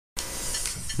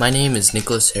My name is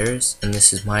Nicholas Harris, and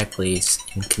this is my place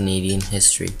in Canadian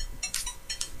history.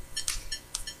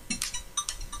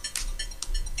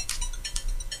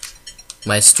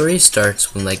 My story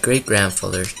starts with my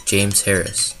great-grandfather, James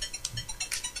Harris.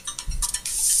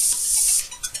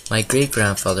 My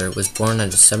great-grandfather was born on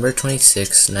December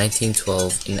 26,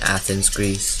 1912 in Athens,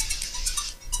 Greece.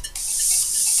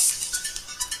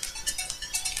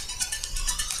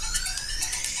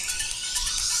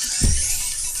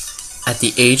 At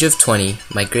the age of 20,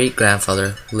 my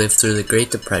great-grandfather lived through the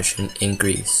Great Depression in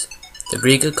Greece. The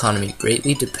Greek economy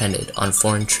greatly depended on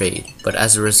foreign trade, but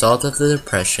as a result of the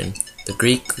Depression, the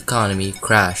Greek economy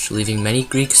crashed, leaving many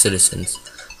Greek citizens,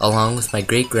 along with my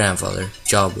great-grandfather,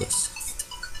 jobless.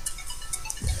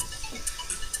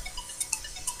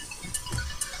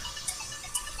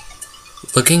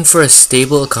 Looking for a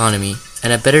stable economy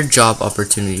and a better job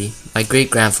opportunity, my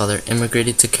great-grandfather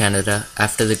immigrated to Canada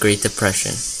after the Great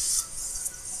Depression.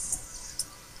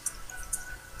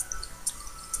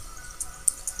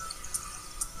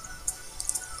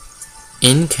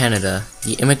 In Canada,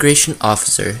 the immigration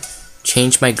officer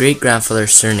changed my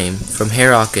great-grandfather's surname from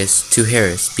Herakis to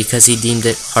Harris because he deemed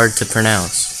it hard to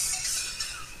pronounce.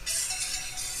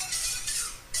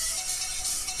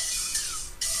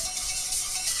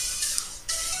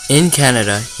 In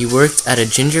Canada, he worked at a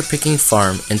ginger-picking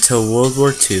farm until World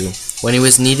War II, when he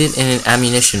was needed in an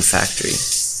ammunition factory.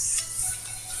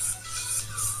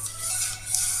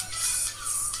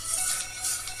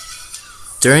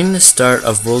 During the start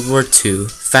of World War II,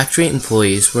 factory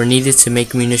employees were needed to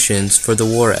make munitions for the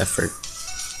war effort.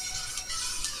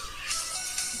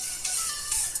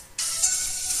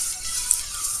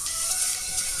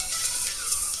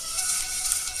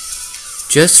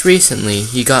 Just recently,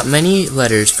 he got many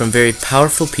letters from very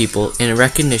powerful people in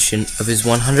recognition of his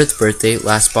 100th birthday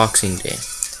last Boxing Day.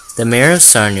 The Mayor of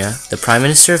Sarnia, the Prime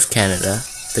Minister of Canada,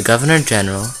 the Governor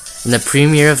General, and the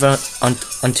Premier of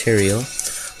Ontario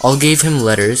all gave him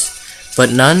letters, but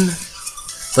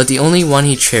the only one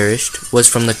he cherished was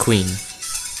from the Queen.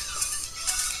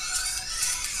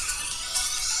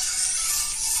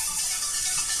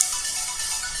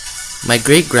 My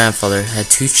great-grandfather had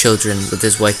 2 children with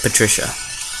his wife Patricia.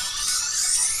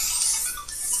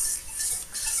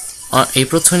 On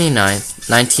April 29,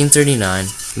 1939,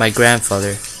 my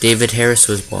grandfather, David Harris,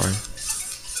 was born.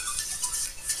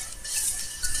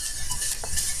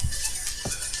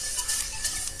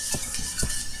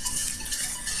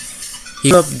 He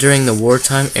grew up during the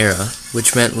wartime era,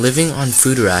 which meant living on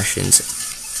food rations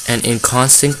and in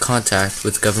constant contact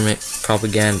with government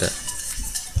propaganda.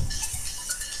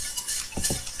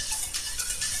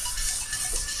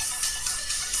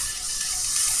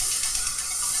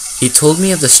 He told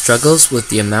me of the struggles with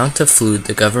the amount of food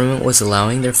the government was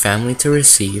allowing their family to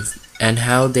receive and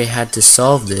how they had to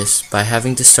solve this by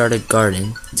having to start a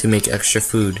garden to make extra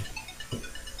food.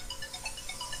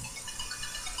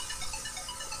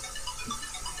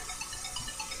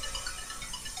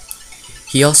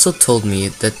 He also told me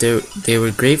that they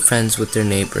were great friends with their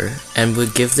neighbor and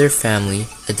would give their family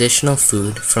additional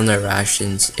food from their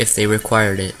rations if they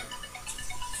required it.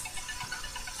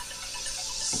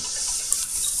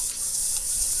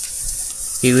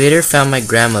 He later found my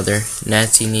grandmother,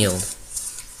 Nancy Neild.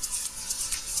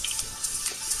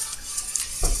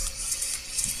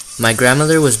 My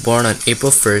grandmother was born on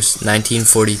April 1st,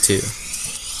 1942.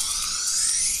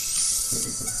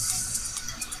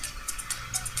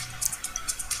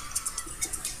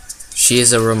 She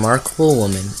is a remarkable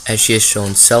woman as she has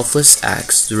shown selfless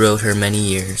acts throughout her many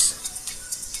years.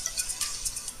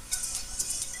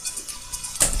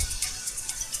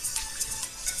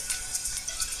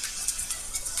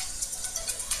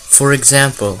 For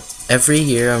example, every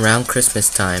year around Christmas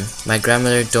time, my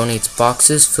grandmother donates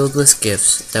boxes filled with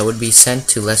gifts that would be sent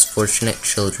to less fortunate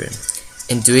children.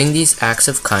 In doing these acts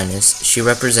of kindness, she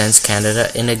represents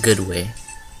Canada in a good way.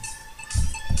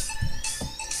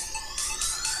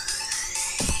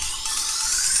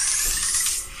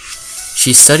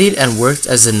 She studied and worked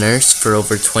as a nurse for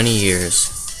over 20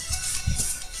 years.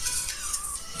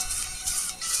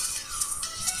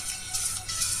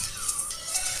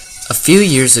 A few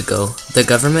years ago, the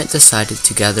government decided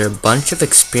to gather a bunch of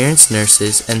experienced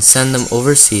nurses and send them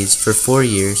overseas for 4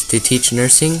 years to teach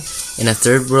nursing in a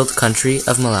third world country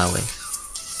of Malawi.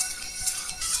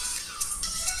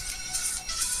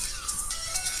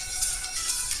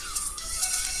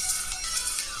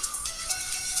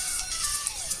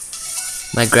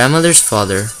 My grandmother's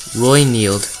father, Roy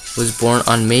Neild, was born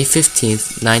on May 15,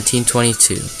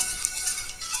 1922.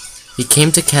 He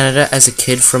came to Canada as a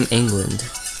kid from England.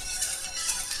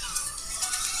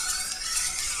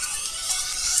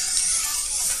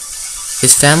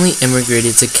 His family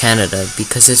immigrated to Canada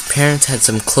because his parents had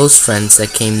some close friends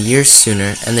that came years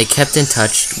sooner, and they kept in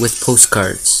touch with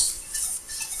postcards.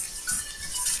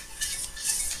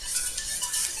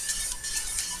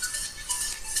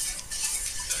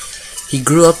 He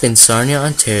grew up in Sarnia,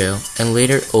 Ontario, and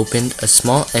later opened a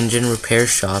small engine repair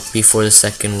shop before the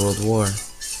Second World War.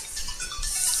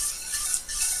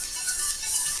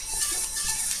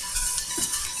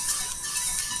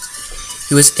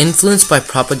 He was influenced by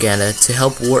propaganda to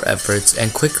help war efforts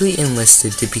and quickly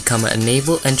enlisted to become a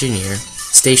naval engineer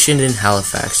stationed in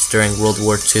Halifax during World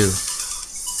War II.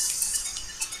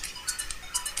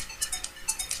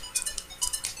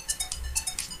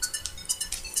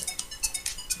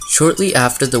 Shortly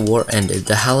after the war ended,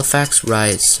 the Halifax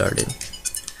riots started,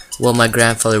 while my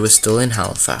grandfather was still in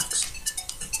Halifax.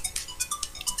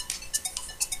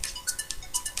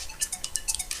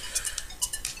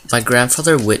 My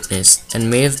grandfather witnessed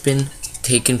and may have been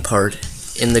taken part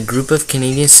in the group of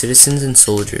Canadian citizens and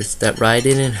soldiers that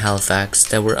rioted in Halifax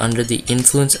that were under the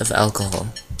influence of alcohol.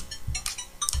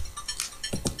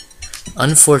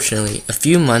 Unfortunately, a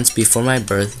few months before my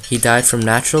birth, he died from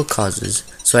natural causes,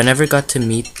 so I never got to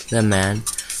meet the man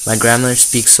my grandmother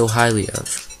speaks so highly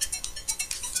of.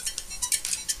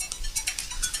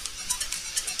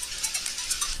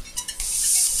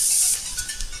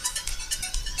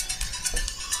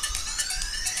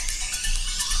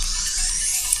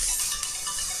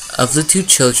 Of the two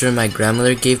children my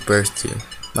grandmother gave birth to,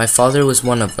 my father was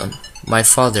one of them. My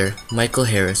father, Michael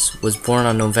Harris, was born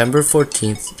on November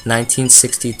 14th,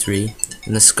 1963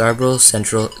 in the Scarborough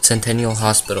Centennial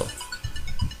Hospital.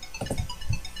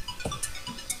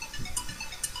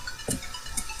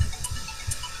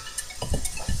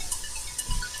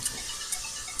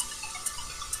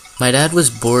 My dad was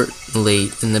born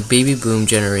late in the baby boom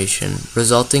generation,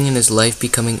 resulting in his life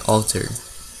becoming altered.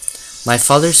 My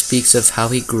father speaks of how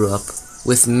he grew up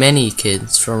with many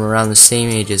kids from around the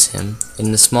same age as him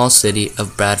in the small city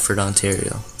of Bradford,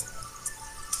 Ontario.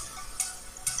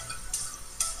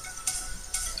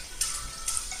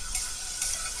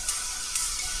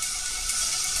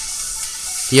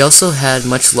 He also had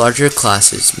much larger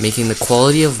classes, making the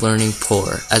quality of learning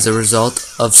poor as a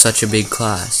result of such a big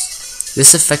class.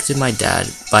 This affected my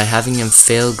dad by having him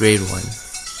fail grade 1.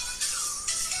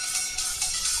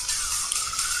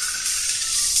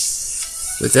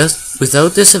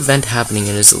 Without this event happening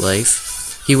in his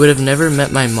life, he would have never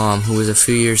met my mom, who was a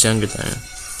few years younger than him.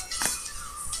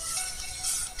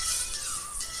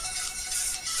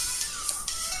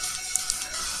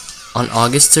 On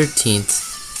August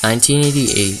 13th,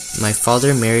 1988, my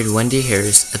father married Wendy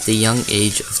Harris at the young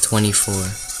age of 24.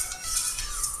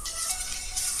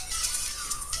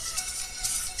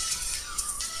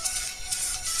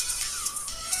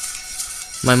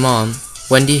 My mom,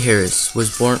 Wendy Harris,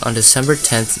 was born on December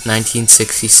 10th,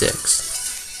 1966.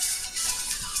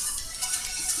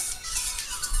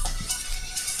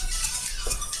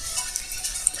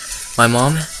 My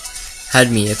mom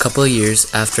had me a couple of years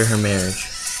after her marriage.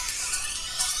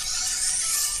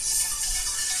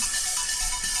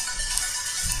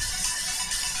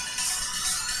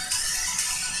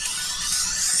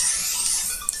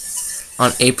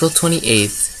 On April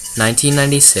 28th,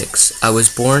 1996, I was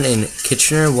born in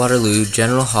Kitchener-Waterloo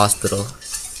General Hospital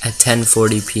at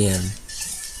 10:40 p.m.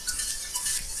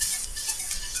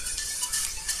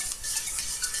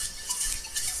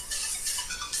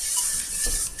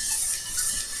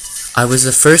 I was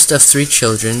the first of 3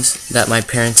 children that my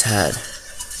parents had.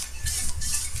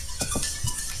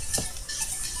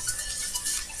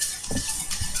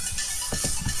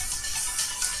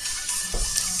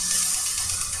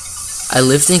 I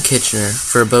lived in Kitchener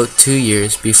for about 2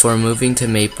 years before moving to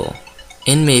Maple.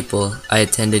 In Maple, I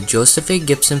attended Joseph A.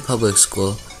 Gibson Public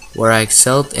School, where I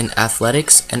excelled in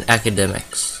athletics and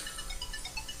academics.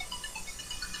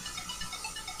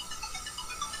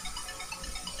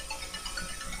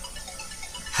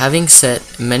 Having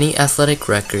set many athletic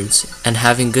records and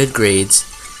having good grades,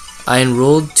 I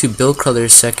enrolled to Bill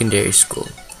Crothers Secondary School,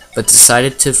 but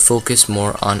decided to focus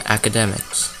more on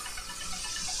academics.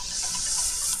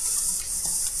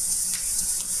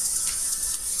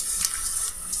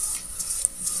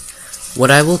 What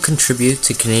I will contribute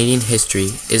to Canadian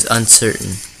history is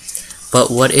uncertain, but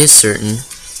what is certain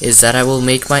is that I will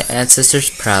make my ancestors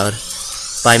proud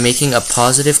by making a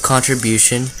positive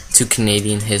contribution to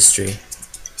Canadian history.